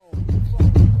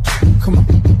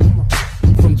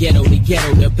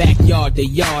ghetto, the backyard, the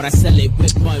yard. I sell it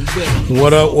with one whip.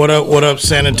 What up,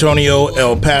 San Antonio,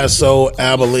 El Paso,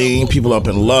 Abilene, people up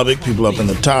in Lubbock, people up in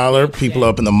the Tyler, people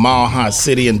up in the Mile High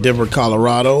City in Denver,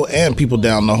 Colorado, and people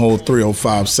down the whole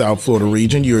 305 South Florida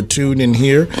region. You're tuned in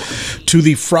here to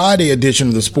the Friday edition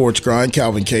of the Sports Grind.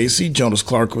 Calvin Casey, Jonas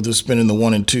Clark with us spinning the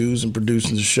 1 and 2s and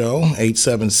producing the show.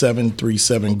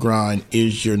 877-37-GRIND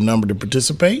is your number to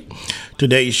participate.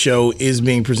 Today's show is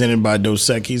being presented by Dos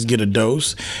Equis, Get a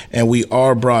Dose, and we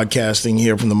are broadcasting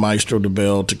here from the Maestro de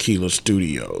Bell Tequila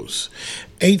Studios.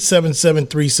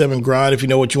 877-37-GRIND if you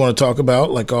know what you want to talk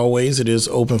about. Like always, it is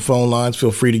open phone lines.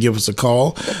 Feel free to give us a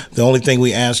call. The only thing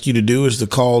we ask you to do is to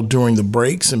call during the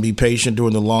breaks and be patient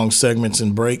during the long segments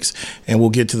and breaks, and we'll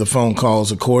get to the phone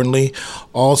calls accordingly.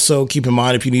 Also, keep in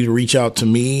mind if you need to reach out to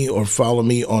me or follow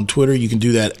me on Twitter, you can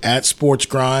do that at Sports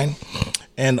Grind.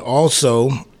 And also,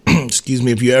 excuse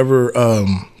me, if you ever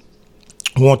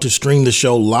want to stream the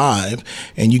show live,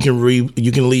 and you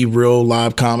can leave real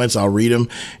live comments. I'll read them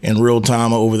in real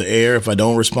time over the air. If I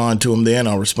don't respond to them then,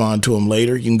 I'll respond to them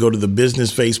later. You can go to the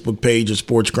business Facebook page of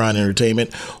Sports Grind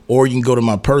Entertainment, or you can go to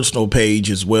my personal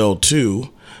page as well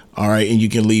too. All right, and you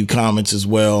can leave comments as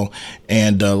well.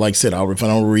 And like I said, if I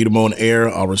don't read them on air,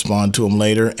 I'll respond to them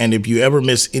later. And if you ever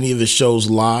miss any of the shows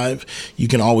live, you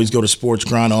can always go to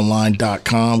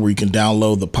sportsgrindonline.com, where you can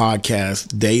download the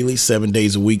podcast daily, 7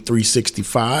 days a week,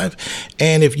 365.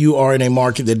 And if you are in a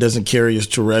market that doesn't carry us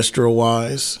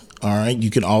terrestrial-wise, all right, you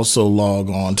can also log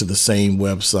on to the same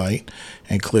website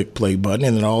and click play button.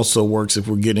 And it also works if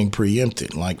we're getting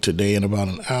preempted, like today in about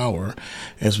an hour,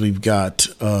 as we've got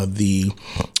the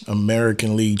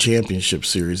American League Championship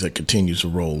Series that continues to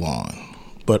roll on.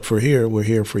 But we're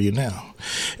here for you now.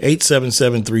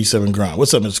 877-37-GRIND.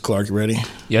 What's up, Mr. Clark? You ready?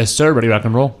 Yes, sir. Ready, rock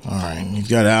and roll. All right. You've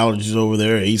got allergies over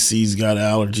there. AC's got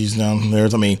allergies down there.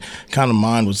 I mean, kind of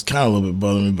mine was kind of a little bit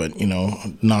bothering me, but,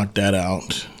 knocked that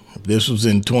out. If this was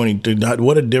in 20,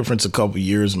 what a difference a couple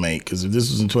years make. Because if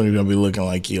this was in 20, I'd be looking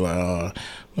like you,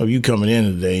 you coming in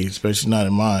today, especially not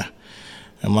in my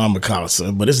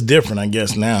Mikasa. But it's different, I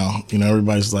guess, now.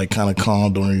 Everybody's like kind of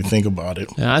calm, don't even think about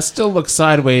it. Yeah, I still look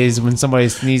sideways when somebody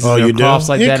sneezes or coughs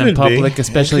like that in public,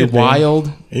 especially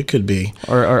wild. It could be.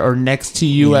 Or next to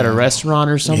you at a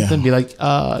restaurant or something. Yeah. Be like,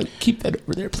 keep that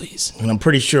over there, please. And I'm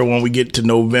pretty sure when we get to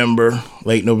November,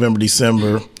 late November,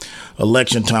 December,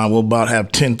 election time, we'll about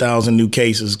have 10,000 new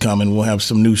cases coming. We'll have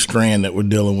some new strand that we're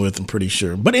dealing with, I'm pretty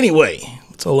sure. But anyway,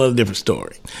 it's a whole other different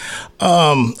story.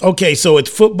 Okay, so it's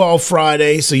Football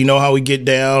Friday, so you know how we get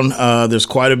down. There's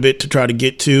quite a bit to try to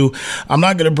get to. I'm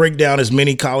not going to break down as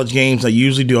many college games as I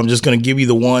usually do. I'm just going to give you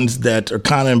the ones that are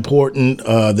kind of important,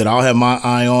 that I'll have my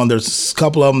eye on. There's a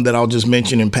couple of them that I'll just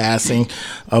mention in passing,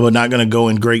 but not going to go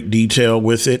in great detail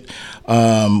with it.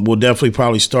 We'll definitely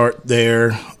probably start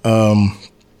there.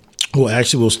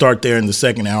 We'll start there in the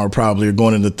second hour probably, or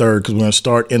going into the third, because we're going to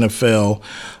start NFL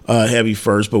heavy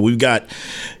first. But we've got,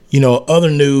 other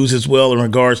news as well in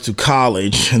regards to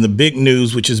college. And the big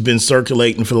news, which has been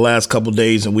circulating for the last couple of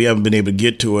days, and we haven't been able to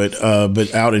get to it,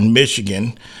 but out in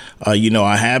Michigan,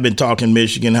 I have been talking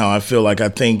Michigan, how I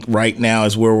think right now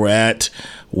is where we're at,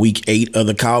 week 8 of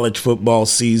the college football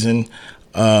season.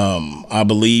 I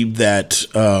believe that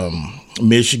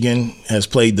Michigan has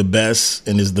played the best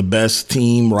and is the best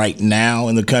team right now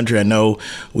in the country. I know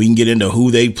we can get into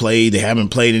who they played. They haven't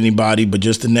played anybody, but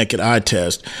just the naked eye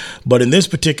test. But in this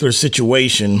particular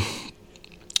situation,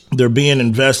 they're being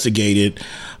investigated.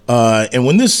 And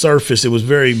when this surfaced, it was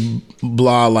very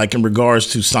blah-like in regards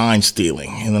to sign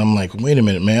stealing. And then I'm like, wait a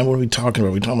minute, man, what are we talking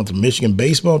about? Are we talking about the Michigan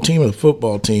baseball team or the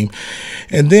football team?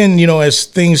 And then, as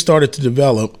things started to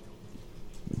develop,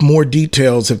 more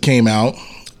details have came out.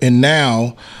 And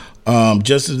now,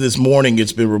 just as this morning,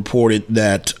 it's been reported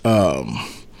that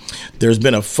there's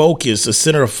been a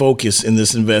center of focus in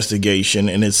this investigation,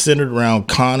 and it's centered around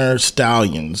Connor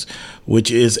Stallions,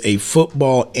 which is a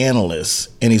football analyst,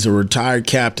 and he's a retired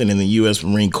captain in the U.S.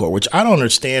 Marine Corps, which I don't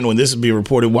understand when this is being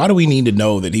reported. Why do we need to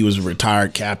know that he was a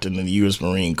retired captain in the U.S.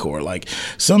 Marine Corps? Like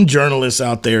some journalists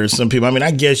out there, some people,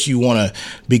 I guess you want to,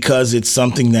 because it's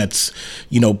something that's,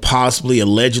 possibly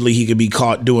allegedly he could be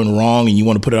caught doing wrong, and you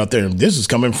want to put it out there. This is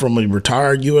coming from a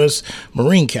retired U.S.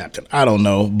 Marine captain. I don't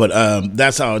know, but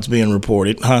that's how it's being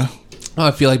reported, huh?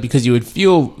 I feel like because you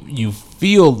feel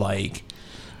like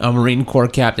a Marine Corps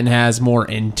captain has more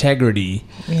integrity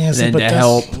than to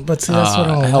help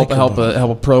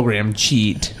a program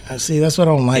cheat. See, that's what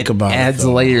I don't like about it. Adds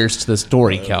layers to the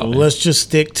story, Calvin. Let's just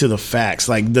stick to the facts.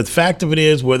 Like the fact of it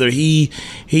is, whether he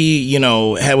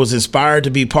was inspired to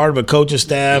be part of a coaching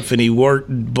staff and he worked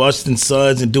busting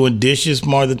suds and doing dishes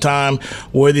more of the time,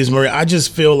 or these Marine, I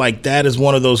just feel like that is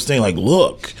one of those things. Like,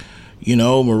 look.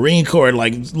 Marine Corps,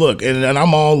 like, look, and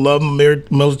I'm all love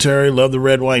military, love the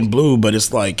red, white, and blue, but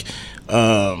it's like,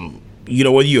 whether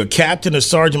you're a captain or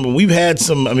sergeant, but we've had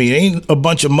ain't a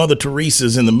bunch of Mother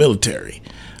Teresas in the military.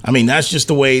 I mean, that's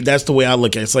the way I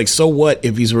look at it. It's like, so what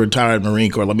if he's a retired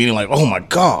Marine Corps? I mean, like, oh my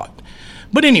God.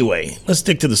 But anyway, let's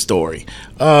stick to the story.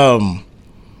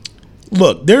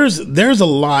 Look, there's a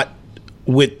lot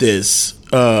with this,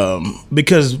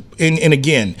 because, and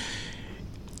again,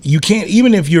 you can't,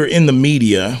 even if you're in the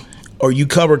media or you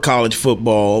cover college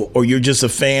football or you're just a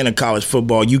fan of college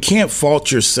football, you can't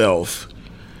fault yourself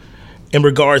in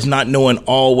regards not knowing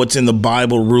all what's in the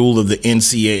Bible rule of the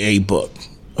NCAA book.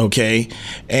 Okay.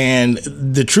 And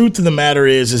the truth of the matter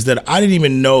is that I didn't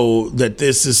even know that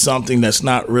this is something that's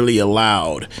not really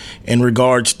allowed in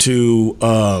regards to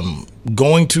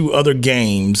going to other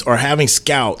games or having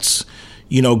scouts,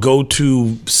 go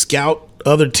to scout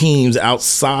other teams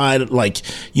outside, like,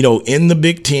 in the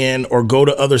Big Ten, or go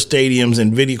to other stadiums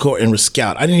and video court and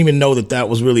scout. I didn't even know that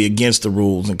was really against the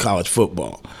rules in college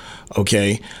football.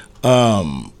 Okay.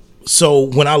 So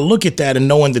when I look at that and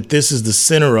knowing that this is the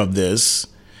center of this,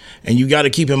 and you got to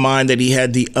keep in mind that he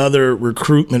had the other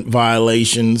recruitment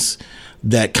violations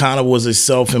that kind of was a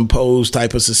self-imposed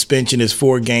type of suspension, his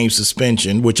 4-game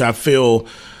suspension, which I feel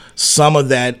some of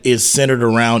that is centered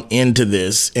around into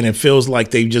this, and it feels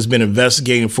like they've just been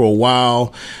investigating for a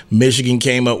while. Michigan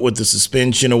came up with the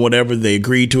suspension or whatever. They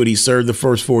agreed to it. He served the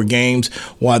first 4 games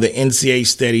while the NCAA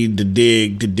studied to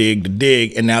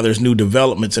dig, and now there's new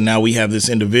developments, and now we have this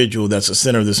individual that's the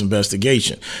center of this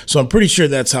investigation. So I'm pretty sure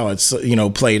that's how it's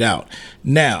played out.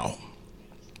 Now,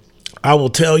 I will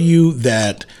tell you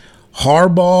that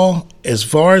Harbaugh, as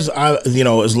far as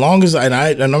as long as and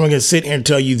I'm going to sit here and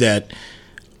tell you that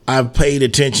I've paid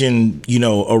attention,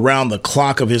 around the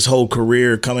clock of his whole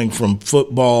career, coming from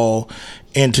football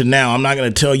into now. I'm not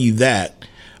going to tell you that.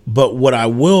 But what I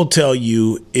will tell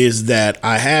you is that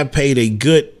I have paid a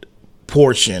good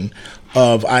portion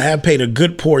of attention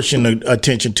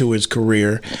to his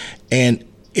career. And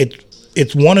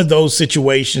it's one of those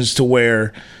situations to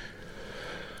where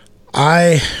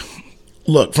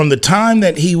look, from the time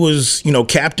that he was,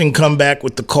 captain comeback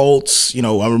with the Colts,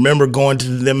 I remember going to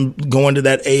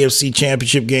that AFC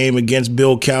Championship game against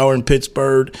Bill Cowher in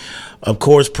Pittsburgh. Of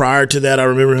course, prior to that, I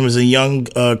remember him as a young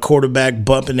quarterback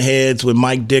bumping heads with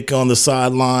Mike Dick on the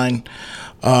sideline.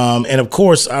 And of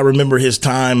course, I remember his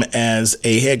time as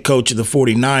a head coach of the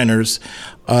 49ers,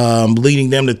 leading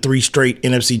them to 3 straight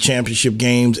NFC Championship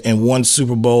games and 1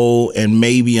 Super Bowl, and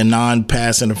maybe a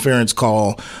non-pass interference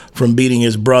call from beating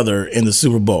his brother in the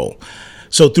Super Bowl.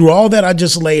 So through all that I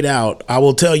just laid out, I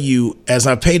will tell you, as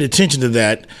I paid attention to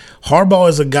that, Harbaugh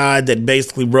is a guy that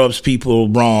basically rubs people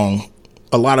wrong,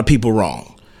 a lot of people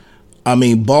wrong. I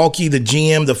mean, Balky,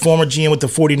 the former GM with the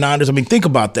 49ers, think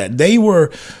about that. They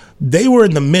were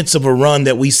in the midst of a run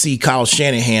that we see Kyle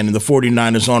Shanahan and the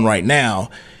 49ers on right now,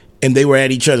 and they were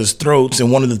at each other's throats.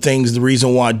 And one of the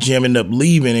reason why Jim ended up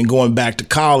leaving and going back to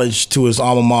college to his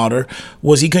alma mater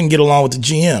was he couldn't get along with the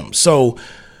GM. So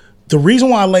the reason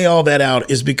why I lay all that out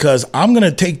is because I'm going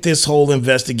to take this whole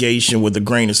investigation with a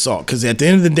grain of salt, because at the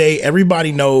end of the day,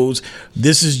 everybody knows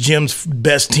this is Jim's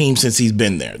best team since he's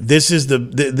been there. This is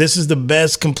the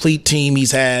best complete team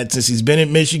he's had since he's been at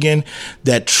Michigan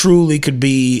that truly could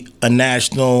be a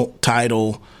national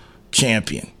title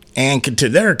champion. And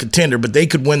they're a contender, but they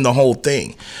could win the whole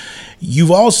thing.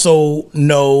 You also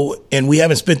know, and we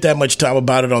haven't spent that much time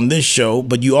about it on this show,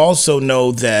 but you also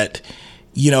know that,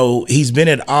 he's been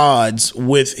at odds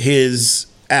with his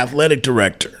athletic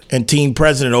director and team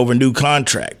president over a new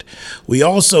contract. We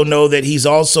also know that he's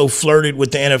also flirted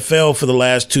with the NFL for the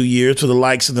last 2 years for the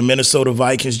likes of the Minnesota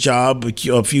Vikings job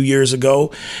a few years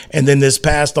ago, and then this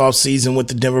past offseason with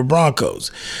the Denver Broncos.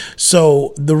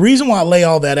 So the reason why I lay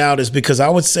all that out is because I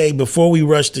would say, before we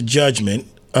rush to judgment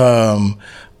on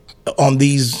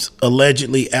these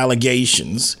allegedly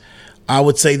allegations, I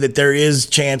would say that there is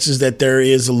chances that there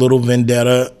is a little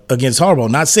vendetta against Harbaugh.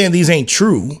 Not saying these ain't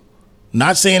true.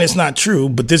 Not saying it's not true,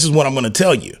 but this is what I'm going to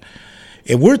tell you.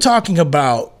 If we're talking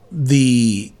about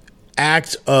the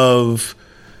act of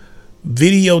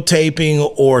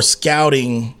videotaping or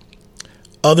scouting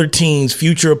other teams'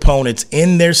 future opponents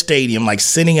in their stadium, like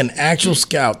sending an actual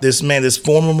scout, this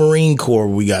former Marine Corps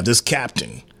we got, this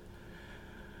captain,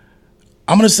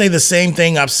 I'm going to say the same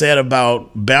thing I've said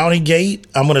about Bountygate.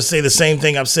 I'm going to say the same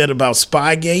thing I've said about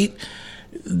Spygate.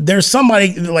 There's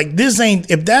somebody like this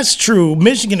if that's true,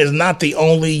 Michigan is not the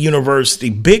only university,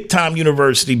 big time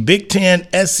university, Big Ten,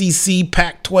 SEC,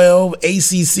 Pac-12,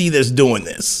 ACC that's doing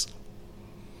this.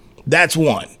 That's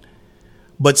one.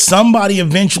 but somebody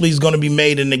eventually is going to be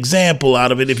made an example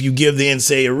out of it if you give the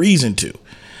NCAA a reason to.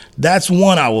 That's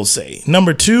one I will say.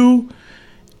 Number two,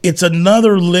 it's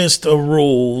another list of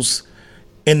rules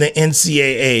in the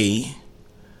NCAA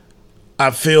I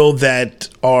feel that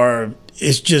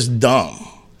it's just dumb.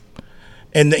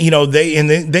 And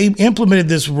they implemented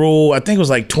this rule, I think it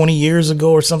was like 20 years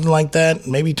ago or something like that,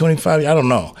 maybe 25, I don't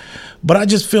know. But I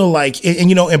just feel like,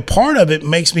 and part of it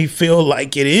makes me feel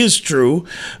like it is true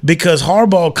because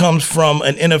Harbaugh comes from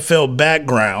an NFL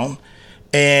background.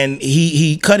 And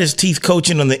he cut his teeth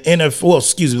coaching on the NFL. Well,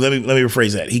 excuse me, let me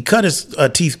rephrase that. He cut his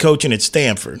teeth coaching at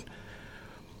Stanford.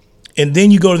 And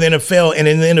then you go to the NFL, and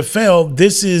in the NFL,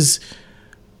 this is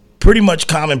pretty much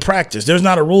common practice. There's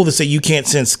not a rule that say you can't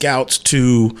send scouts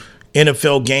to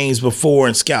NFL games before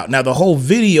and scout. Now, the whole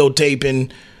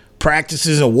videotaping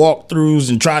practices and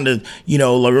walkthroughs and trying to,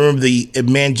 remember the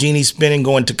Mangini spinning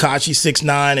going Tekashi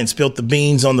 6'9" and spilt the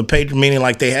beans on the paper, meaning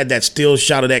like they had that still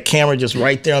shot of that camera just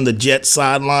right there on the Jets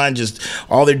sideline, just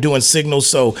all they're doing signals.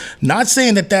 So not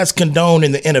saying that that's condoned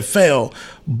in the NFL,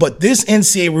 but this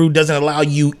NCAA rule doesn't allow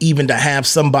you even to have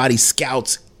somebody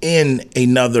scouts in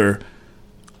another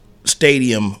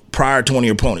stadium prior to one of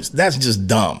your opponents. That's just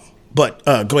dumb. But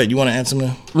go ahead. You want to add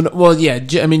something? Well, yeah.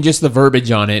 I mean, just the verbiage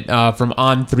on it from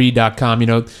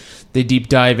on3.com. They deep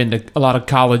dive into a lot of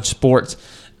college sports.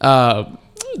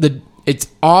 It's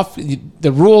off.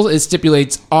 The rule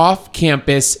stipulates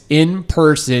off-campus,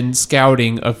 in-person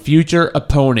scouting of future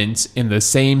opponents in the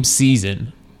same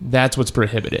season. That's what's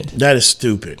prohibited. That is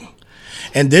stupid.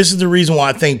 And this is the reason why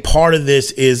I think part of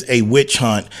this is a witch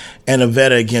hunt and a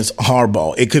vendetta against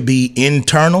Harbaugh. It could be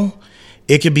internal.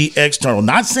 It could be external.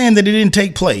 Not saying that it didn't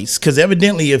take place, because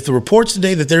evidently if the reports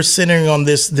today that they're centering on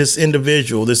this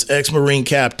individual, this ex-Marine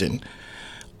captain,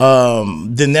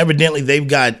 then evidently they've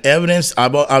got evidence.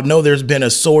 I know there's been a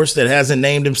source that hasn't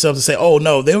named himself to say, oh,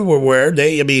 no, they were aware.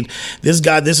 This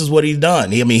guy, this is what he's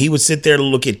done. He would sit there to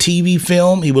look at TV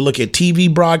film. He would look at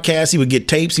TV broadcasts. He would get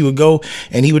tapes. He would go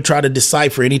and he would try to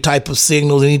decipher any type of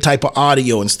signals, any type of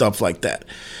audio and stuff like that.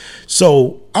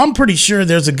 So I'm pretty sure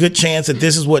there's a good chance that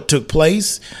this is what took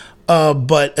place.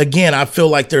 But again, I feel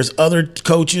like there's other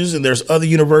coaches and there's other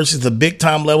universities, the big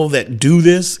time level, that do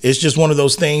this. It's just one of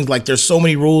those things. Like there's so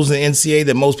many rules in the NCAA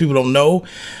that most people don't know,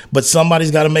 but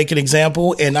somebody's got to make an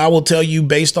example. And I will tell you,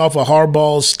 based off of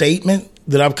Harbaugh's statement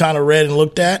that I've kind of read and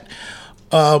looked at,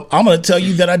 I'm going to tell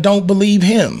you that I don't believe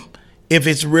him if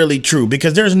it's really true,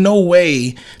 because there's no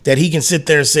way that he can sit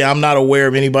there and say, I'm not aware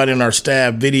of anybody on our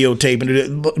staff videotaping it.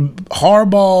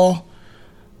 Harbaugh,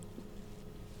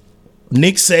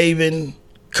 Nick Saban,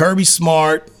 Kirby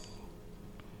Smart,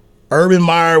 Urban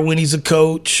Meyer when he's a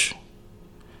coach.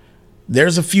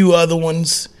 There's a few other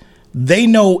ones. They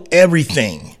know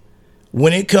everything.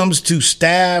 When it comes to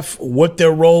staff, what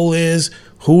their role is,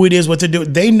 who it is, what they're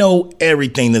doing, they know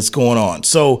everything that's going on.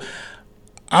 So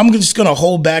I'm just going to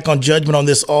hold back on judgment on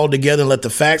this altogether and let the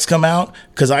facts come out,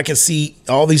 because I can see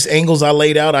all these angles I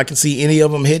laid out. I can see any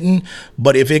of them hitting.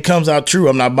 But if it comes out true,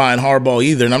 I'm not buying Harbaugh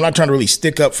either. And I'm not trying to really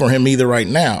stick up for him either right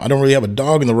now. I don't really have a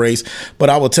dog in the race. But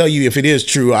I will tell you, if it is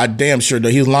true, I damn sure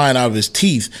that he's lying out of his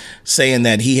teeth saying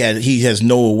that he has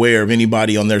no aware of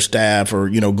anybody on their staff or,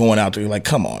 going out there. Like,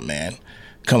 come on, man.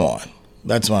 Come on.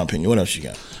 That's my opinion. What else you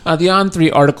got? The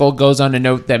On3 article goes on to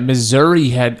note that Missouri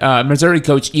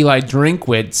coach Eli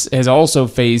Drinkwitz has also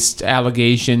faced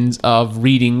allegations of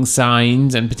reading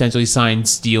signs and potentially sign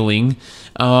stealing.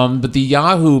 But the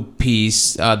Yahoo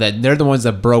piece, that they're the ones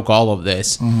that broke all of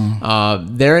this,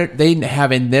 they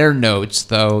have in their notes,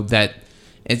 though, that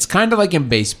it's kind of like in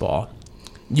baseball.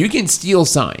 You can steal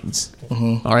signs.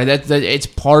 All right, it's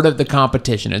part of the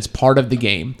competition. It's part of the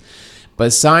game.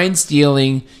 But sign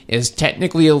stealing is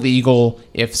technically illegal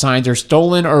if signs are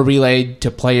stolen or relayed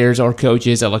to players or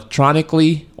coaches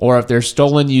electronically, or if they're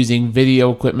stolen using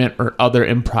video equipment or other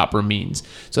improper means.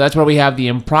 So that's why we have the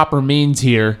improper means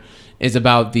here, is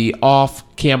about the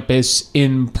off-campus,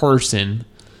 in-person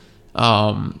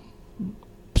sign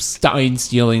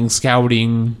stealing,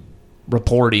 scouting,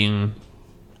 reporting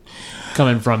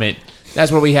coming from it.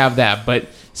 That's where we have that. But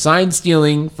sign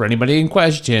stealing, for anybody in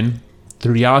question,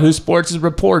 through Yahoo Sports'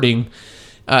 reporting,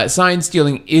 sign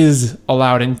stealing is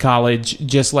allowed in college,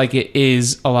 just like it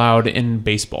is allowed in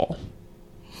baseball.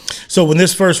 So when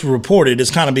this first was reported, it's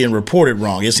kind of being reported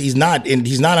wrong. He's not on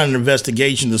an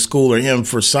investigation to school or him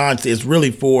for signs. It's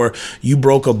really for you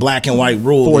broke a black and white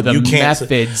rule. For the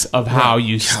methods of how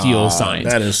you steal signs.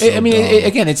 That is so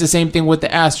again, it's the same thing with the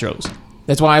Astros.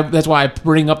 That's why I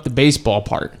bring up the baseball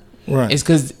part. Right. It's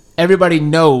because everybody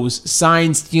knows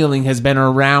sign stealing has been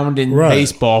around in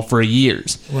baseball for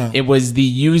years. Right. It was the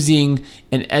using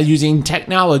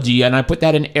technology, and I put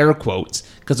that in air quotes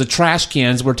because the trash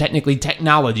cans were technically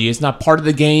technology. It's not part of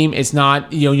the game. It's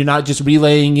not, you're not just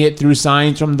relaying it through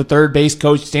signs from the third base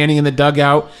coach standing in the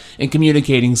dugout and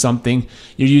communicating something.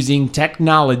 You're using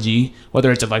technology,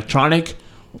 whether it's electronic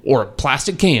or a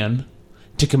plastic can,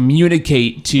 to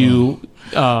communicate to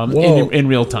in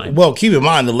real time. Well, keep in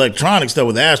mind the electronics stuff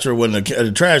with Astro when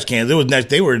the trash cans.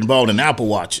 They were involved in Apple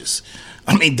Watches.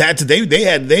 I mean,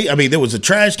 there was a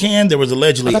trash can. There was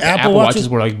allegedly Apple Watches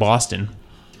were like Boston.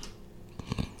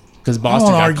 Because Boston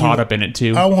got caught up in it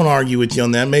too. I won't argue with you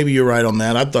on that. Maybe you're right on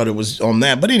that. I thought it was on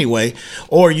that. But anyway,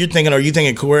 are you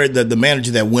thinking Corey, the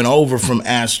manager that went over from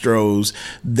Astros,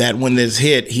 that when this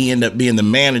hit, he ended up being the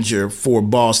manager for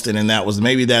Boston, and that's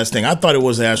the thing. I thought it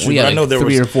was Astros. We had I know there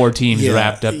 3 or 4 teams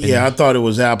wrapped up in it. I thought it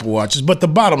was Apple Watches. But the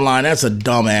bottom line, that's a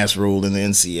dumbass rule in the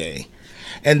NCAA.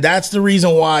 And that's the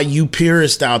reason why you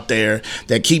purists out there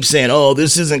that keep saying, oh,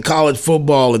 this isn't college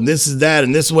football and this is that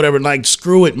and this is whatever. Like,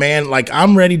 screw it, man. Like,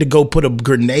 I'm ready to go put a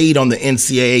grenade on the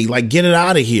NCAA. Like, get it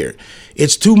out of here.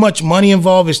 It's too much money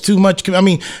involved. It's too much. I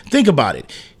mean, think about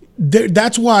it.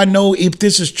 That's why I know if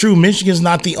this is true, Michigan's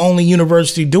not the only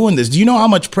university doing this. Do you know how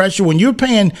much pressure when you're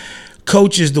paying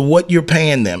coaches to what you're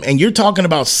paying them and you're talking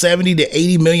about $70 to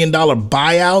 $80 million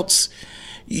buyouts?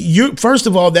 First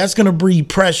of all, that's going to breed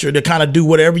pressure to kind of do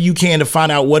whatever you can to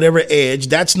find out whatever edge.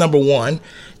 That's number one.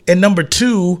 And number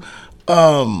two,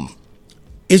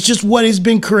 it's just what has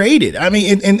been created. I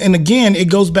mean, and again, it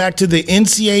goes back to the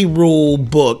NCAA rule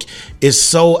book is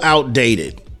so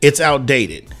outdated. It's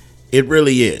outdated. It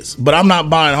really is. But I'm not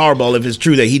buying Harbaugh if it's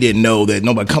true that he didn't know that.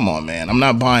 Nobody, come on, man. I'm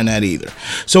not buying that either.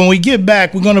 So when we get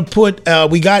back, we're going to put,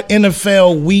 we got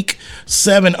NFL Week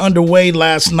 7 underway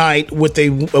last night with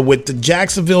the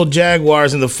Jacksonville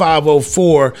Jaguars and the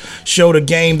 504 showed a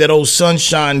game that old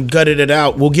Sunshine gutted it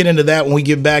out. We'll get into that when we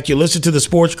get back. You listen to the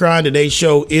Sports Grind. Today's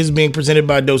show is being presented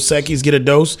by Dos Equis. Get a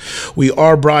dose. We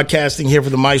are broadcasting here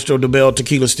from the Maestro Dobel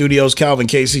Tequila Studios. Calvin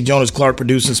Casey, Jonas Clark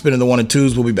producing, spinning the 1 and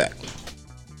 2s. We'll be back.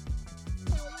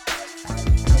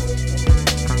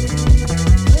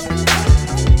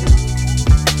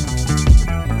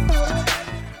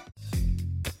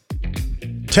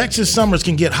 Texas summers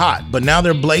can get hot, but now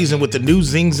they're blazing with the new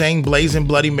Zing Zang Blazing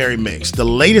Bloody Mary Mix. The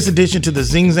latest addition to the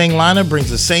Zing Zang lineup brings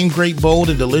the same great, bold,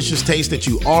 and delicious taste that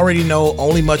you already know,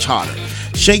 only much hotter.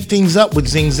 Shake things up with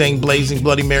Zing Zang Blazing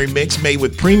Bloody Mary Mix, made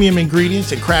with premium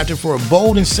ingredients and crafted for a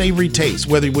bold and savory taste,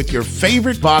 whether with your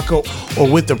favorite vodka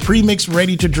or with the pre-mixed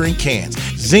ready-to-drink cans.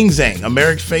 Zing Zang,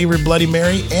 America's favorite Bloody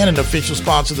Mary and an official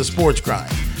sponsor of the Sports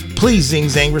Grind. Please Zing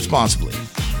Zang responsibly.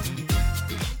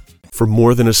 For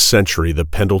more than a century, the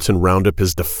Pendleton Roundup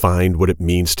has defined what it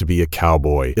means to be a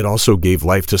cowboy. It also gave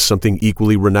life to something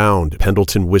equally renowned,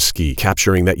 Pendleton whiskey,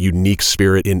 capturing that unique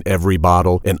spirit in every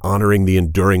bottle and honoring the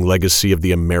enduring legacy of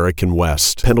the American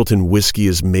West. Pendleton whiskey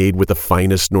is made with the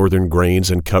finest northern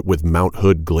grains and cut with Mount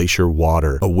Hood Glacier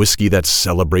water, a whiskey that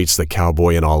celebrates the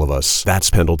cowboy in all of us. That's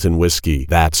Pendleton whiskey.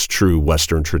 That's true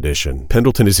Western tradition.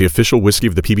 Pendleton is the official whiskey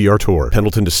of the PBR Tour.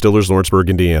 Pendleton Distillers, Lawrenceburg,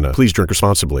 Indiana. Please drink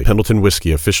responsibly. Pendleton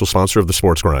whiskey, official sponsor of the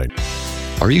Sports Grind.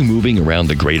 Are you moving around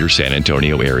the greater San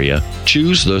Antonio area?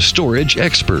 Choose the storage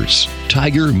experts,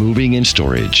 Tiger Moving and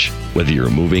Storage. Whether you're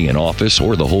moving an office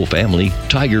or the whole family,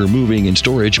 Tiger Moving and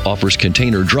Storage offers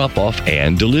container drop-off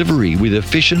and delivery with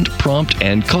efficient, prompt,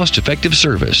 and cost-effective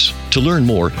service. To learn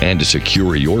more and to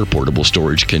secure your portable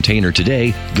storage container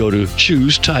today, go to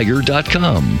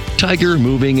ChooseTiger.com. Tiger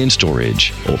Moving and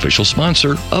Storage, official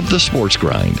sponsor of the Sports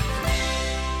Grind.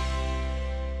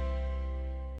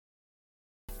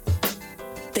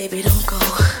 Baby, don't go.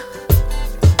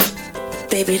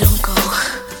 Baby, don't go.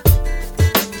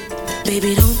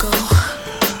 Baby, don't go.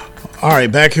 All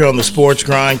right, back here on the Sports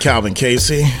Grind, Calvin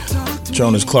Casey,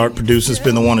 Jonas Clark produces.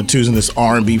 Spin the 1 and 2s in this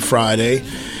R&B Friday.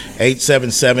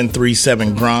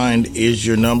 877-37-GRIND is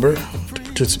your number to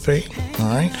participate. All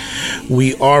right.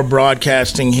 We are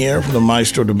broadcasting here from the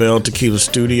Maestro Dobel Tequila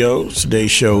Studios. Today's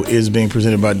show is being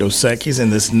presented by Dos Equis,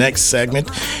 and this next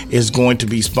segment is going to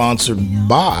be sponsored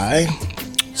by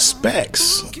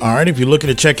Specs. All right, if you're looking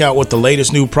to check out what the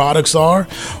latest new products are,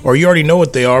 or you already know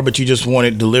what they are, but you just want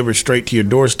it delivered straight to your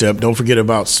doorstep, don't forget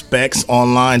about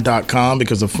SpecsOnline.com,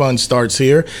 because the fun starts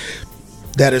here.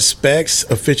 That is Specs,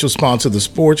 official sponsor of the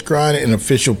Sports Grind and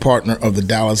official partner of the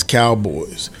Dallas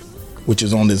Cowboys, which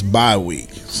is on this bye week.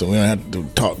 So we don't have to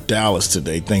talk Dallas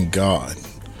today, thank God.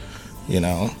 You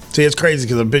know, see, it's crazy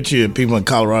because I bet you people in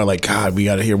Colorado are like, God, we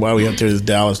got to hear why we have to hear this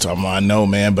Dallas talk. I know,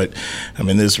 man, but I'm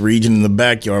in this region in the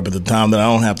backyard. But the time that I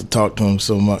don't have to talk to them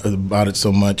so much about it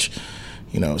so much,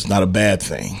 it's not a bad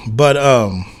thing. But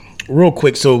real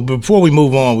quick, so before we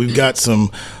move on, we've got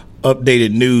some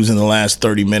updated news in the last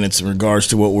 30 minutes in regards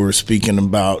to what we were speaking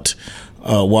about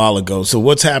a while ago. So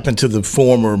what's happened to the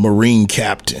former Marine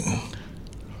captain?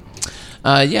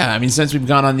 Since we've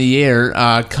gone on the air,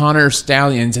 Connor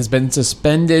Stallions has been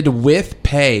suspended with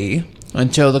pay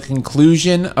until the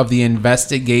conclusion of the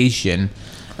investigation.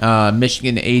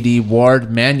 Michigan AD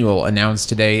Ward Manuel announced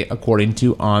today, according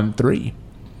to On3.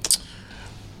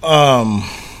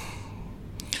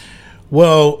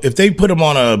 Well, if they put him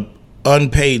on a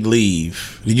unpaid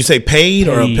leave, did you say paid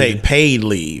or paid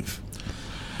leave?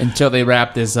 Until they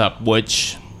wrap this up,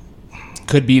 which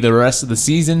could be the rest of the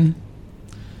season.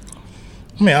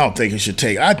 I mean, I don't think it should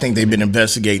take. I think they've been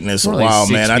investigating this a while,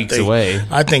 man.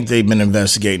 I think they've been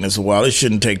investigating this a while. It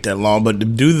shouldn't take that long.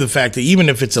 But due to the fact that even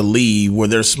if it's a leave where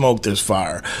there's smoke, there's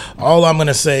fire. All I'm going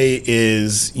to say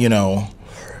is, and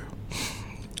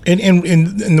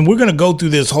we're going to go through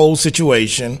this whole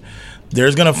situation.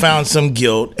 There's going to find some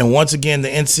guilt. And once again, the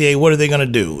NCAA, what are they going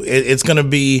to do? It's going to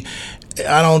be,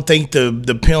 I don't think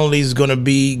the penalty is going to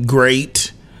be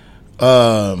great.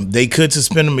 They could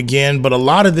suspend him again, but a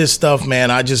lot of this stuff, man,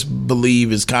 I just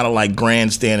believe is kind of like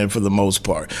grandstanding for the most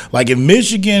part. Like if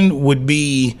Michigan would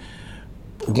be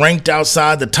ranked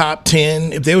outside the top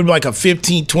 10, if they would be like a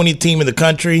 15, 20 team in the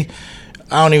country,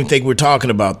 I don't even think we're talking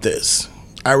about this.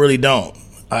 I really don't.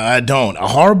 I don't.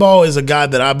 Harbaugh is a guy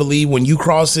that I believe when you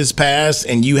cross his path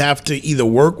and you have to either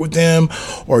work with him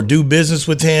or do business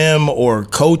with him or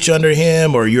coach under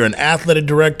him, or you're an athletic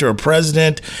director or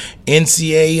president,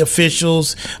 NCAA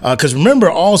officials. Because remember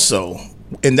also,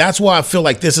 and that's why I feel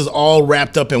like this is all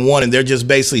wrapped up in one, and they're just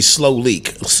basically slow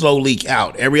leak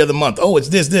out every other month. Oh, it's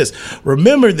this.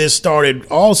 Remember, this started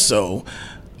also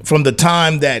from the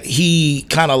time that he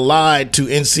kind of lied to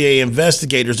NCAA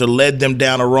investigators or led them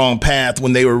down a wrong path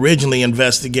when they were originally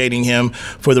investigating him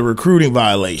for the recruiting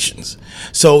violations.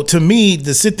 So to me,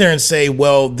 to sit there and say,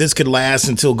 well, this could last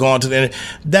until gone to the end,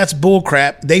 that's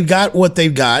bullcrap. They've got what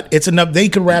they've got. It's enough. They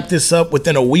could wrap this up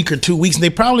within a week or 2 weeks, and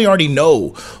they probably already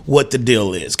know what the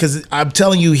deal is. Because I'm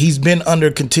telling you, he's been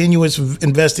under continuous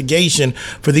investigation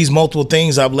for these multiple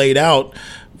things I've laid out.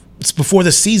 It's before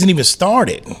the season even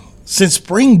started. Since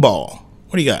spring ball.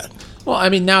 What do you got? Well, I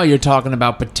mean, now you're talking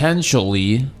about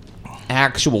potentially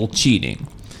actual cheating.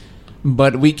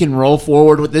 But we can roll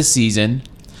forward with this season.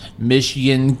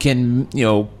 Michigan can,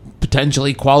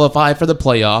 potentially qualify for the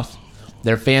playoff.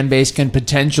 Their fan base can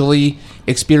potentially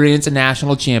experience a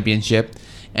national championship.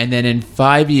 And then in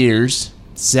 5 years,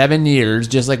 7 years,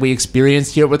 just like we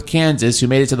experienced here with Kansas, who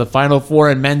made it to the Final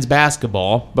Four in men's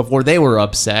basketball before they were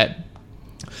upset.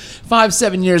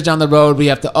 5-7 years down the road, we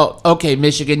have to.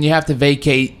 Michigan, you have to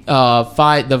vacate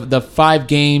the 5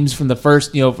 games from the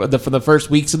first, for the first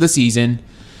weeks of the season.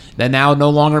 That now no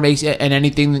longer makes it, and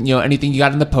anything you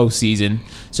got in the postseason.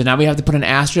 So now we have to put an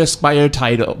asterisk by your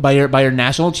title, by your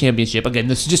national championship. Again,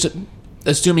 this is just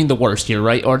assuming the worst here,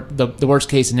 right, or the worst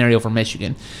case scenario for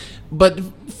Michigan. But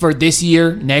for this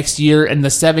year, next year, and the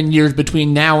 7 years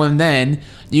between now and then,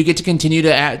 you get to continue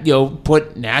to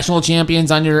put national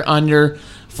champions on your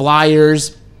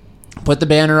flyers, put the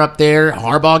banner up there.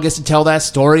 Harbaugh gets to tell that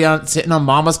story sitting on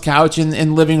mama's couch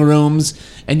in living rooms,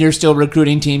 and you're still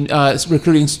recruiting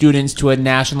students to a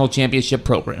national championship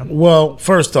program. Well,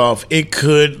 first off, it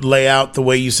could lay out the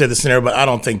way you said the scenario, but I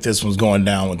don't think this one's going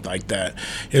down like that.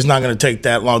 It's not going to take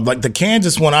that long. Like the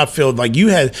Kansas one, I feel like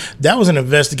that was an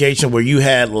investigation where you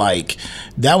had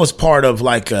that was part of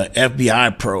like a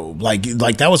FBI probe. Like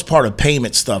that was part of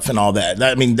payment stuff and all that.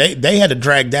 I mean, they had to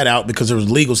drag that out because there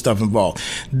was legal stuff involved.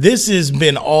 This has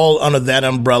been all under that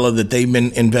umbrella that they've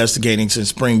been investigating since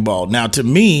spring ball. Now, to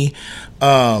me,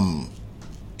 and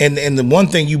the one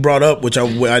thing you brought up, which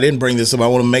I didn't bring this up, I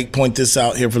want to point this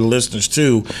out here for the listeners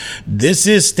too. This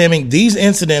is stemming, these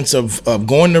incidents of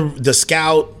going to the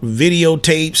scout,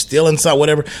 videotape, still inside,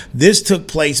 whatever. This took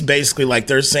place basically, like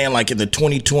they're saying, like in the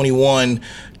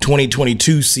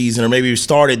 2021-2022 season, or maybe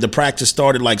the practice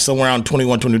started like somewhere around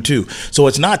 21-22. So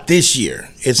it's not this year.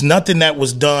 It's nothing that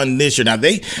was done this year.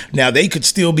 Now they could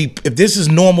still be, if this is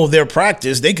normal their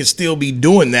practice, they could still be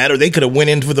doing that, or they could have went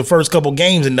in for the first couple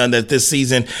games and done that this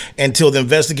season until the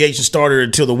investigation started,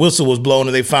 until the whistle was blown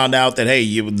and they found out that, hey,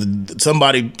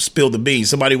 somebody spilled the beans.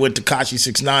 Somebody went to Kashi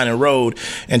 6ix9ine and Road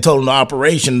and told them the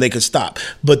operation, they could stop.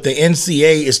 But the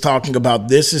NCAA is talking about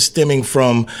this is stemming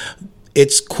from,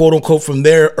 it's quote unquote from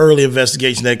their early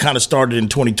investigation that kind of started in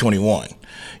 2021.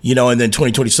 And then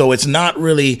 2020. So it's not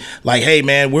really like, hey,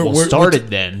 man, we're started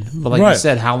then. But like you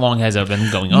said, how long has it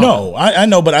been going on? No, I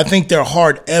know, but I think their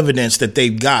hard evidence that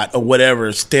they've got or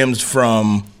whatever stems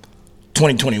from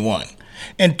 2021.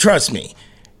 And trust me,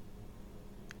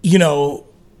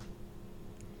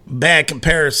 bad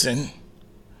comparison,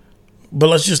 but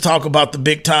let's just talk about the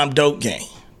big time dope game,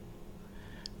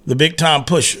 the big time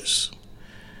pushers.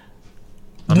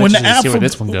 When see where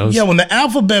this one goes. Yeah, when the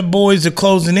alphabet boys are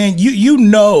closing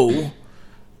in,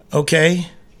 okay,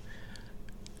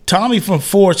 Tommy from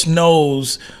Force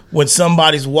knows when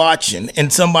somebody's watching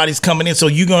and somebody's coming in, so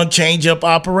you're going to change up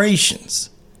operations.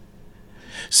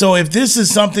 So if this is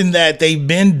something that they've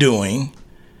been doing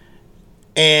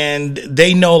and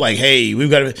they know, like, hey,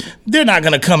 they're not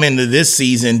going to come into this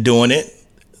season doing it.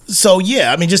 So,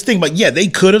 yeah, I mean, just think about, they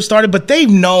could have started, but they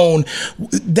knew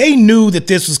that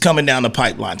this was coming down the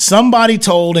pipeline. Somebody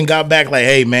told and got back like,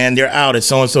 hey, man, they're out. And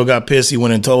so-and-so got pissed. He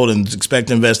went and told and expect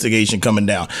investigation coming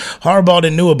down. Harbaugh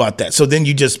didn't know about that. So then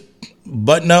you just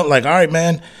button up like, all right,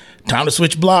 man, time to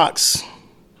switch blocks.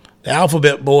 The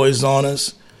alphabet boys on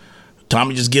us.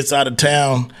 Tommy just gets out of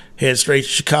town, heads straight to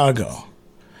Chicago.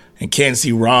 And can't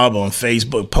see Rob on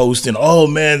Facebook posting, oh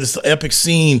man, this epic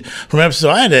scene from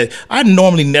episode. I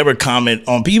normally never comment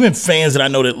on even fans that I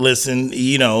know that listen.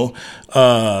 KC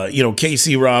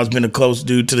Rob's been a close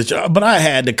dude to the show, but I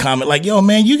had to comment like, yo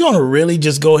man, you gonna really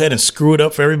just go ahead and screw it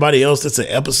up for everybody else that's an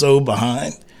episode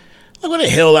behind? Like what the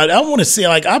hell? I want to say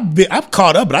like I've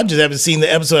caught up, but I just haven't seen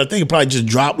the episode. I think it probably just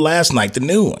dropped last night, the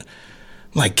new one.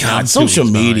 Like God, social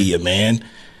media, man.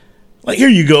 Like, here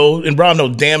you go. And Rob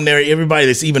knows damn near everybody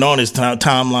that's even on his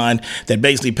timeline that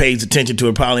basically pays attention to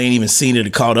it probably ain't even seen it or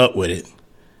caught up with it,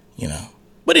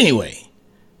 But anyway,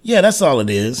 that's all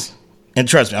it is. And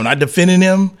trust me, I'm not defending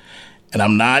him, and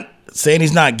I'm not saying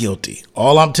he's not guilty.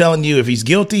 All I'm telling you, if he's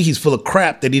guilty, he's full of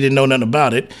crap that he didn't know nothing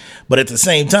about it. But at the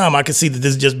same time, I can see that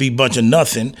this just be a bunch of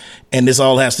nothing, and this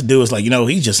all has to do is like,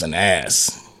 he's just an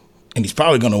ass. And he's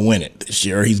probably going to win it this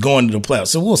year. He's going to the playoffs.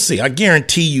 So we'll see. I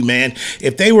guarantee you, man,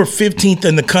 if they were 15th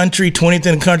in the country, 20th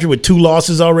in the country with 2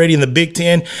 losses already in the Big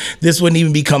Ten, this wouldn't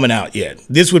even be coming out yet.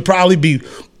 This would probably be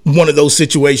one of those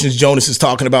situations Jonas is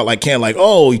talking about, like 2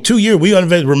 years,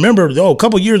 remember, a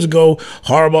couple years ago,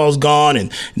 Harbaugh's gone,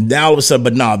 and now all of a sudden,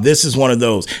 but nah, this is one of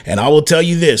those. And I will tell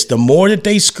you this, the more that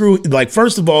they screw, like,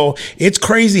 first of all, it's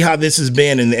crazy how this has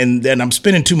been, and I'm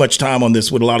spending too much time on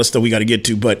this with a lot of stuff we got to get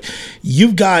to, but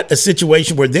you've got a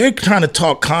situation where they're trying to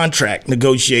talk contract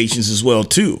negotiations as well,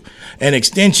 too, an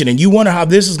extension, and you wonder how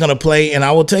this is going to play, and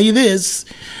I will tell you this,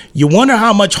 you wonder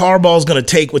how much Harbaugh's going to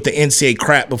take with the NCAA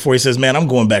crap before he says, man, I'm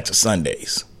going back to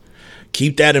Sundays.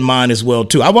 Keep that in mind as well,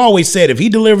 too. I've always said if he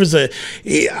delivers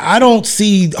I don't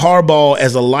see Harbaugh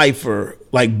as a lifer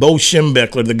like Bo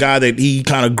Schembechler, the guy that he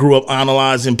kind of grew up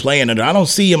analyzing, playing under. I don't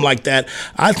see him like that.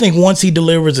 I think once he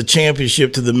delivers a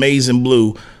championship to the Maize and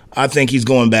Blue, I think he's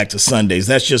going back to Sundays.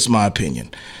 That's just my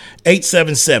opinion.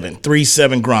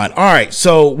 877-37-GRIND. All right,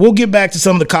 so we'll get back to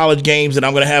some of the college games that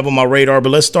I'm going to have on my radar, but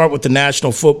let's start with the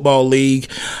National Football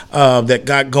League that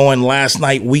got going last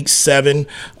night, Week 7,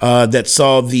 that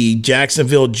saw the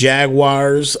Jacksonville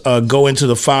Jaguars go into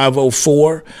the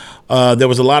 504. There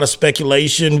was a lot of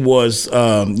speculation,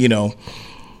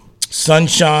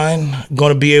 Sunshine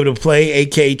going to be able to play,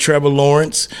 a.k.a. Trevor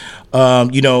Lawrence.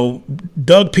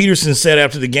 Doug Peterson said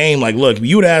after the game, like, look, if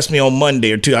you would ask me on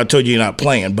Monday or two, I told you you're not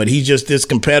playing. But he's just this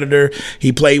competitor.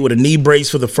 He played with a knee brace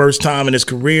for the first time in his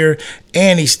career,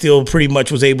 and he still pretty much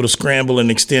was able to scramble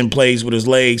and extend plays with his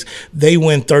legs. They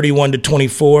win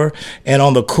 31-24, and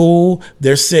on the cool,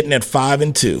 they're sitting at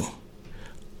 5-2.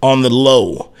 On the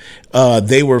low,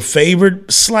 they were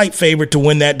slight favorite to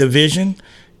win that division.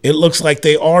 It looks like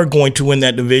they are going to win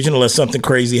that division unless something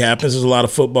crazy happens. There's a lot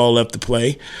of football left to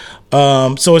play.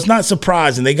 So it's not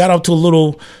surprising. They got off to a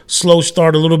little slow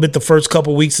start a little bit the first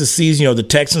couple weeks of the season. The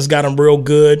Texans got them real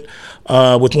good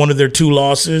with one of their 2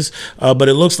 losses. But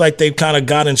it looks like they've kind of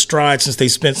got in stride since they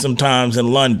spent some times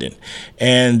in London.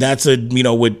 And that's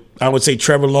with I would say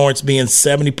Trevor Lawrence being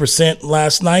 70%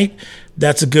 last night,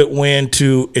 that's a good win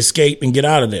to escape and get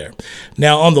out of there.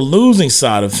 Now, on the losing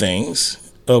side of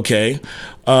things, okay,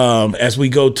 as we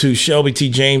go to Shelby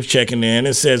T. James checking in,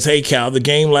 it says, hey, Cal, the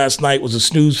game last night was a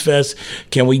snooze fest.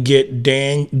 Can we get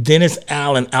Dennis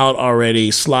Allen out already?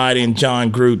 Slide in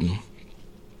John Gruden.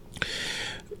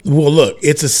 Well, look,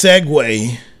 it's a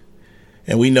segue,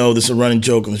 and we know this is a running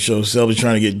joke on the show. Shelby's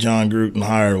trying to get John Gruden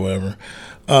hired or whatever.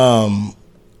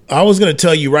 I was going to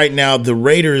tell you right now, the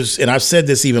Raiders, and I've said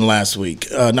this even last week,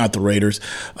 not the Raiders.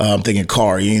 I'm thinking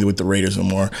Carr, you ain't with the Raiders no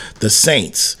more. The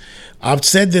Saints. I've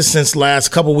said this since last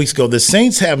couple weeks ago. The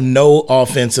Saints have no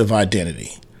offensive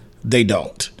identity. They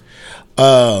don't.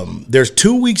 There's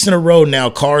 2 weeks in a row now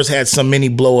Carr's had some mini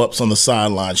blow-ups on the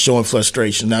sideline showing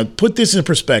frustration. Now, put this in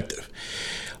perspective.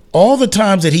 all the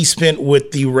times that he spent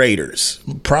with the Raiders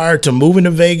prior to moving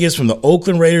to Vegas, from the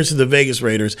Oakland Raiders to the Vegas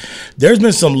Raiders, there's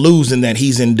been some losing that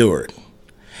he's endured.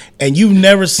 And you've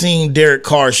never seen Derek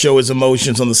Carr show his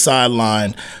emotions on the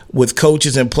sideline with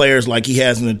coaches and players like he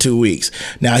has in the 2 weeks.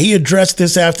 Now, he addressed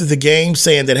this after the game,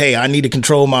 saying that, hey, I need to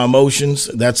control my emotions.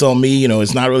 That's on me.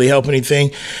 It's not really helping anything.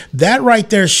 That right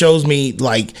there shows me,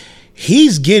 like,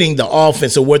 he's getting the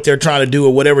offense of what they're trying to do,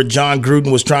 or whatever John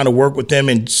Gruden was trying to work with them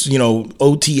in,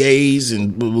 OTAs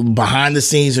and behind the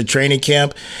scenes of training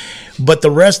camp. But the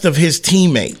rest of his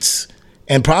teammates,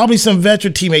 and probably some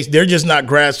veteran teammates, they're just not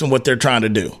grasping what they're trying to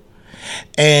do.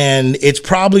 And it's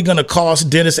probably going to cost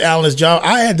Dennis Allen his job.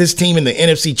 I had this team in the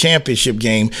NFC Championship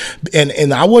game,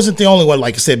 and I wasn't the only one.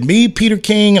 Like I said, me, Peter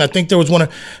King, and I think there was one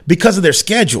because of their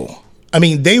schedule. I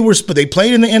mean, they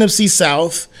played in the NFC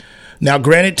South. Now,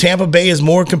 granted, Tampa Bay is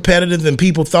more competitive than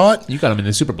people thought. You got them in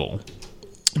the Super Bowl.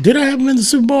 Did I have them in the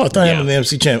Super Bowl? I thought I had them in the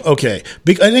NFC Championship. Okay.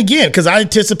 And again, because I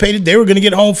anticipated they were going to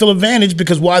get home field advantage,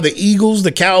 because while the Eagles,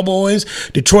 the Cowboys,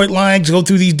 Detroit Lions go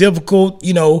through these difficult,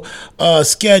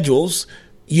 schedules,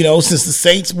 since the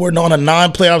Saints were on a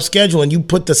non-playoff schedule, and you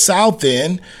put the South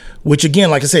in, which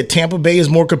again, like I said, Tampa Bay is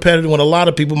more competitive than a lot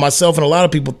of people, myself and a lot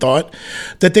of people thought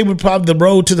that they would probably, the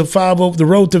road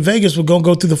to Vegas would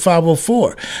go through the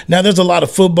 504. Now there's a lot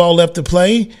of football left to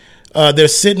play. They're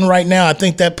sitting right now. I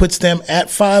think that puts them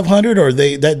at 500, or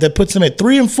that puts them at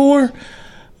 3-4.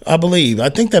 I believe. I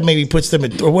think that maybe puts them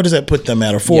at, or what does that put them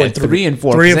at? Or 4-3? 3-4.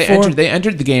 3-4. They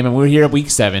entered the game, and we're here at week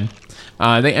 7.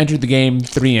 They entered the game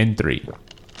 3-3.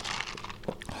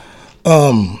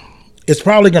 It's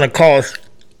probably going to cost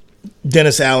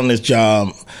Dennis Allen his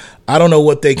job. I don't know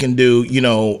what they can do.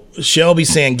 Shelby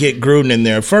saying get Gruden in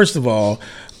there. First of all,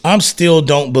 I'm still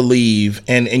don't believe,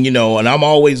 and I'm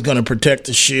always going to protect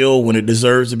the shield when it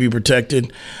deserves to be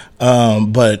protected.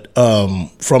 But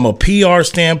from a PR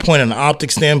standpoint and an optic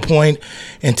standpoint,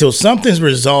 until something's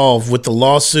resolved with the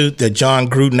lawsuit that John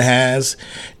Gruden has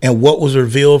and what was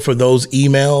revealed for those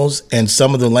emails and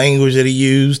some of the language that he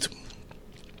used,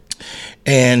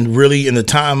 and really in the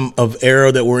time of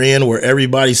era that we're in, where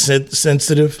everybody's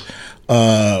sensitive,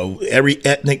 every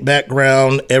ethnic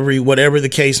background, whatever the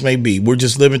case may be, we're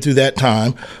just living through that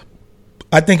time.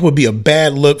 I think it would be a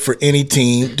bad look for any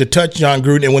team to touch John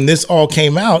Gruden. And when this all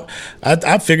came out,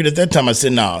 I figured at that time, I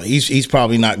said, no, he's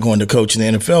probably not going to coach in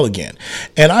the NFL again.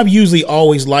 And I've usually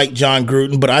always liked John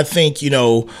Gruden, but I think,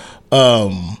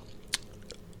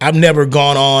 I've never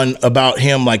gone on about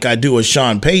him like I do with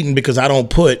Sean Payton, because I don't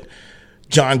put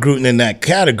John Gruden in that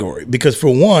category. Because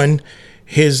for one,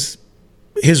 his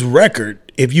record,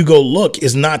 if you go look,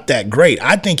 is not that great.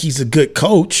 I think he's a good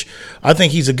coach. I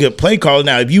think he's a good play caller.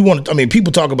 Now, if you want to,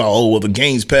 people talk about, the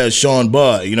game's past Sean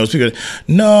Budd,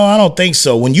 no, I don't think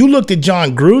so. When you looked at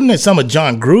John Gruden and some of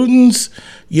John Gruden's,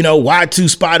 Y2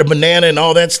 Spider Banana and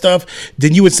all that stuff,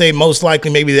 then you would say most likely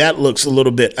maybe that looks a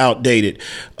little bit outdated.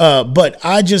 But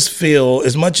I just feel,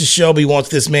 as much as Shelby wants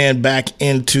this man back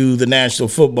into the National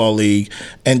Football League,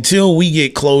 until we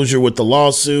get closure with the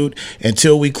lawsuit,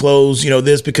 until we close,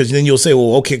 this, because then you'll say,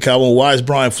 well, okay, Kyle, why is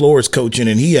Brian Flores coaching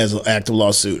and he has an active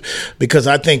lawsuit? Because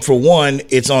I think, for one,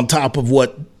 it's on top of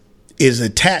what is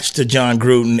attached to John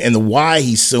Gruden and why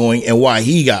he's suing and why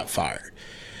he got fired.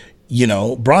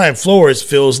 Brian Flores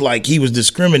feels like he was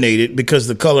discriminated because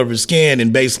of the color of his skin,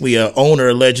 and basically an owner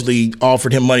allegedly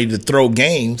offered him money to throw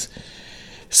games.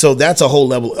 So that's a whole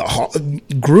level.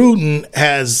 Gruden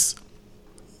has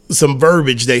some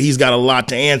verbiage that he's got a lot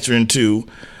to answer into,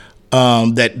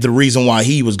 that the reason why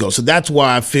he was gone. So that's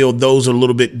why I feel those are a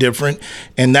little bit different.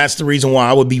 And that's the reason why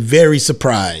I would be very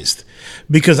surprised,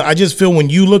 because I just feel when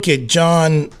you look at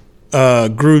John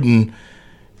Gruden,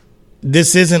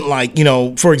 this isn't like,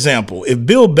 for example, if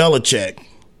Bill Belichick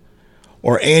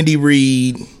or Andy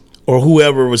Reid or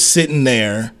whoever was sitting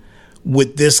there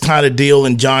with this kind of deal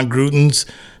in John Gruden's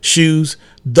shoes,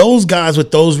 those guys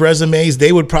with those resumes,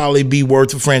 they would probably be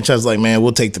worth a franchise. Like, man,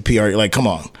 we'll take the PR. Like, come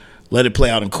on, let it play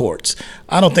out in courts.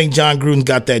 I don't think John Gruden's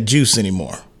got that juice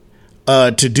anymore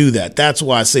to do that. That's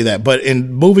why I say that. But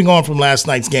in moving on from last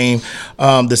night's game,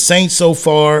 the Saints so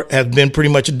far have been pretty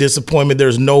much a disappointment.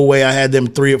 There's no way I had them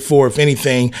 3-4. If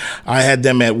anything, I had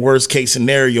them at worst case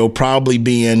scenario probably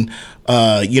being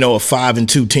a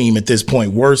 5-2 team at this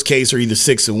point. Worst case, or either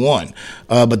 6-1.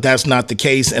 But that's not the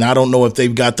case, and I don't know if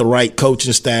they've got the right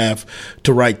coaching staff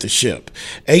to right the ship.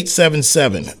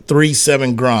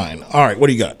 877-37-GRIND. All right, what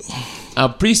do you got?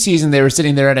 Preseason, they were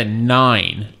sitting there at a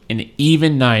 9, an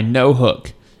even 9, no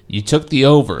hook. You took the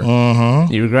over.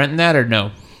 You regretting that or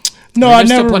no? No, there's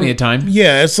never. Still plenty of time.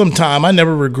 Yeah, it's some time. I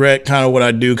never regret kind of what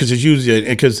I do because it's usually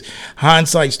because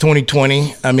hindsight's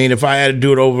 20/20. I mean, if I had to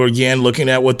do it over again, looking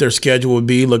at what their schedule would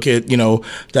be, look at the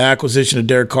acquisition of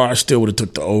Derek Carr, I still would have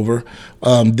took the over.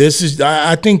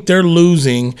 I think they're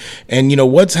losing,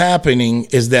 and what's happening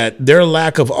is that their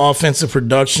lack of offensive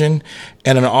production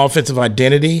and an offensive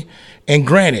identity. And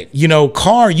granted,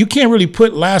 Carr, you can't really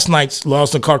put last night's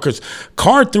loss on Carr because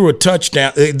Carr threw a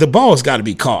touchdown. The ball has got to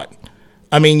be caught.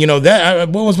 I mean,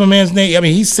 what was my man's name? I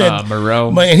mean, he said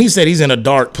Moreau, and he said he's in a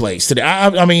dark place today.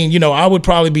 I mean, I would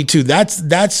probably be too.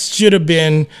 That should have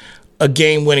been a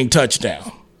game-winning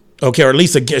touchdown, okay, or at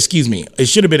least it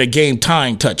should have been a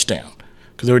game-tying touchdown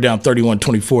because they were down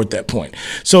 31-24 at that point.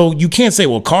 So you can't say,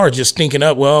 well, Carr's just stinking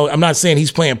up. Well, I'm not saying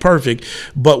he's playing perfect,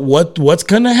 but what's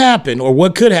going to happen or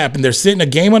what could happen? They're sitting a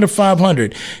game under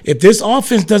 500. If this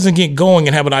offense doesn't get going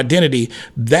and have an identity,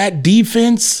 that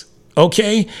defense.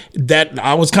 Okay, that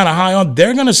I was kind of high on.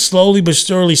 They're going to slowly but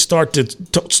surely start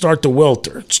to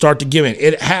welter, start to give in.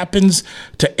 It happens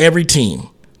to every team.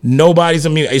 Nobody's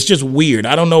immune. It's just weird.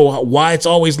 I don't know why it's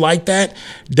always like that.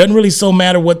 Doesn't really so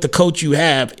matter what the coach you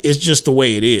have. It's just the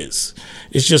way it is.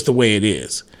 It's just the way it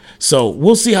is. So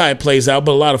we'll see how it plays out,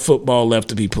 but a lot of football left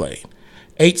to be played.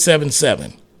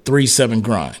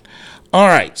 877-37-GRIND. All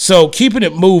right, so keeping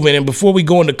it moving, and before we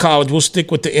go into college, we'll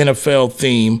stick with the NFL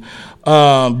theme.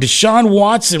 Deshaun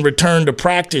Watson returned to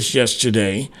practice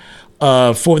yesterday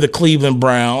for the Cleveland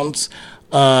Browns.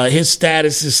 His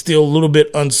status is still a little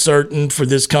bit uncertain for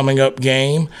this coming up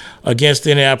game against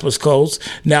the Indianapolis Colts.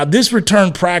 Now, this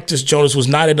return practice, Jonas, was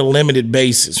not at a limited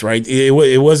basis, right?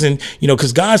 It wasn't,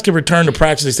 because guys can return to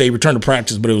practice. They say return to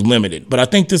practice, but it was limited. But I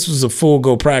think this was a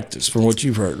full-go practice from what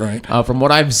you've heard, right? From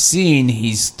what I've seen,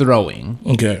 he's throwing.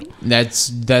 Okay. That's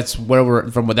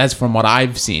from what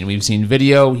I've seen. We've seen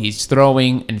video. He's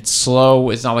throwing, and it's slow.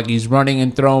 It's not like he's running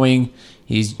and throwing.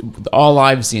 All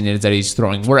I've seen is that he's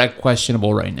throwing. We're at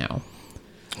questionable right now.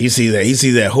 You see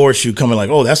that horseshoe coming like,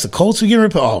 oh, that's the Colts we get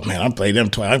rid of? Oh, man, I played them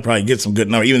twice. I'd probably get some good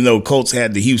number, even though Colts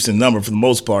had the Houston number for the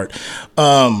most part.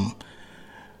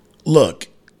 Look,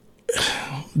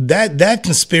 that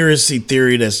conspiracy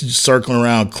theory that's circling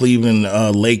around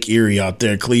Cleveland, Lake Erie out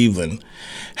there, Cleveland,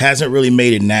 hasn't really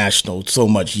made it national so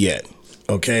much yet,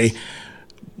 okay?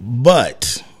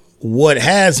 But what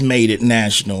has made it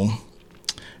national,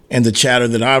 and the chatter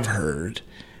that I've heard,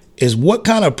 is what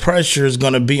kind of pressure is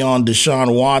going to be on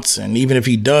Deshaun Watson, even if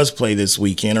he does play this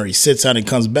weekend or he sits out and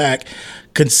comes back,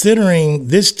 considering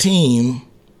this team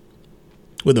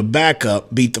with a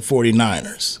backup beat the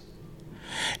 49ers.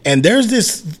 And there's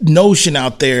this notion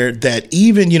out there that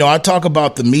even, I talk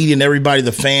about the media and everybody,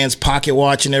 the fans, pocket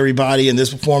watching everybody in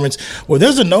this performance. Well,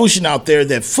 there's a notion out there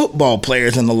that football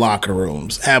players in the locker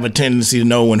rooms have a tendency to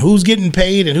know when who's getting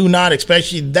paid and who not,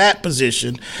 especially that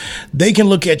position. They can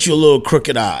look at you a little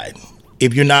crooked-eyed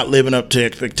if you're not living up to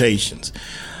expectations.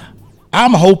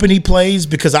 I'm hoping he plays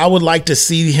because I would like to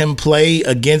see him play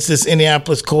against this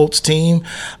Indianapolis Colts team.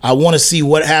 I want to see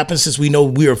what happens since we know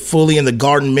we are fully in the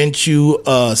Gardner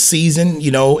Minshew season.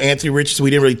 Anthony Richardson, we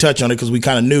didn't really touch on it because we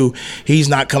kind of knew he's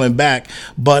not coming back.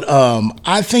 But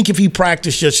I think if he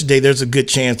practiced yesterday, there's a good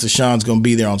chance Deshaun's going to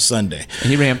be there on Sunday.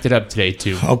 And he ramped it up today,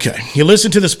 too. Okay. You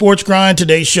listen to the Sports Grind.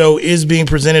 Today's show is being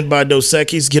presented by Dos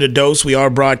Equis. Get a dose. We are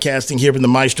broadcasting here from the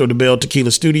Maestro de Bell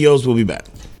Tequila Studios. We'll be back.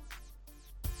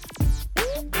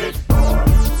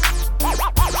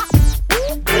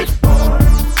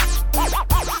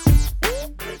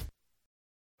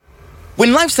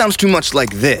 When life sounds too much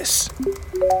like this,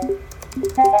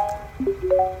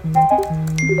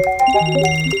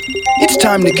 it's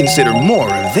time to consider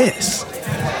more of this.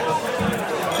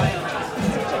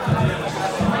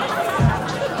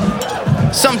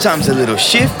 Sometimes a little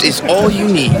shift is all you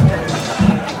need.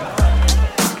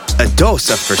 A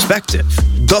dose of perspective.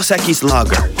 Dos Equis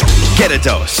Lager. Get a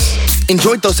dose.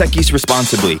 Enjoy Dos Equis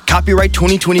responsibly. Copyright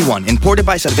 2021. Imported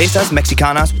by Cervezas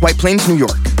Mexicanas, White Plains, New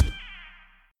York.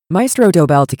 Maestro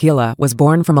Dobel Tequila was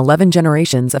born from 11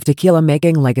 generations of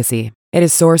tequila-making legacy. It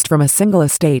is sourced from a single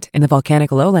estate in the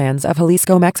volcanic lowlands of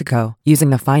Jalisco, Mexico,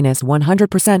 using the finest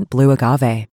 100% blue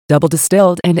agave. Double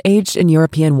distilled and aged in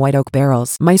European white oak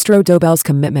barrels, Maestro Dobel's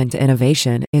commitment to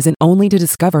innovation isn't only to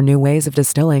discover new ways of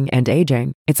distilling and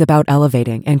aging, it's about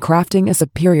elevating and crafting a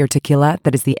superior tequila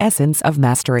that is the essence of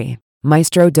mastery.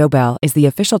 Maestro Dobel is the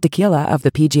official tequila of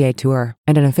the PGA Tour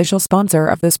and an official sponsor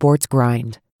of the Sports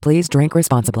Grind. Please drink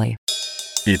responsibly.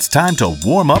 It's time to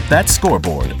warm up that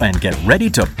scoreboard and get ready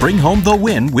to bring home the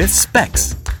win with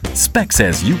Specs. Specs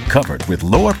has you covered with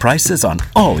lower prices on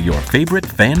all your favorite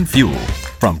fan fuel.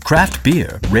 From craft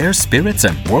beer, rare spirits,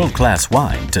 and world-class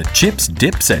wine to chips,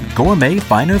 dips, and gourmet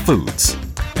finer foods.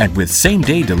 And with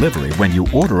same-day delivery when you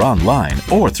order online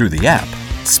or through the app,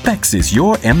 Specs is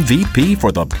your MVP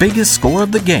for the biggest score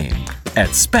of the game.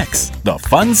 At Specs, the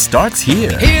fun starts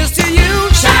here. Here's to you,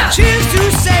 cheers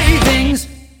to savings.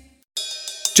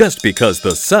 Just because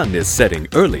the sun is setting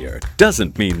earlier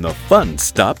doesn't mean the fun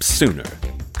stops sooner.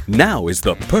 Now is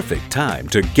the perfect time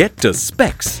to get to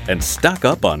Specs and stock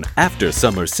up on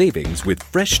after-summer savings with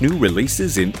fresh new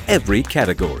releases in every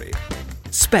category.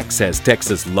 Specs has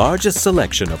Texas' largest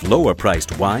selection of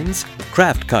lower-priced wines,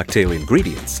 craft cocktail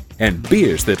ingredients, and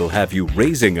beers that'll have you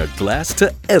raising a glass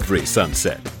to every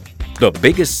sunset. The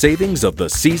biggest savings of the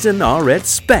season are at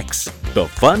Specs. The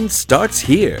fun starts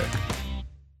here.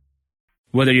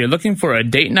 Whether you're looking for a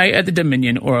date night at the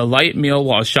Dominion or a light meal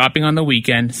while shopping on the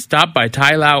weekend, stop by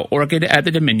Thai Lao Orchid at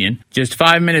the Dominion. Just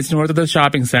 5 minutes north of the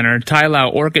shopping center, Thai Lao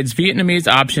Orchid's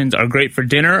Vietnamese options are great for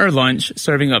dinner or lunch,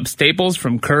 serving up staples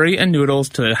from curry and noodles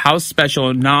to the house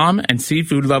special Nam and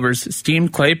seafood lovers'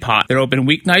 steamed clay pot. They're open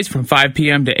weeknights from 5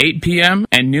 p.m. to 8 p.m.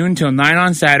 and noon till 9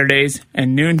 on Saturdays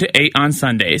and noon to 8 on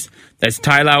Sundays. That's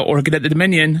Thai Lao Orchid at the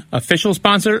Dominion, official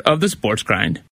sponsor of the Sports Grind.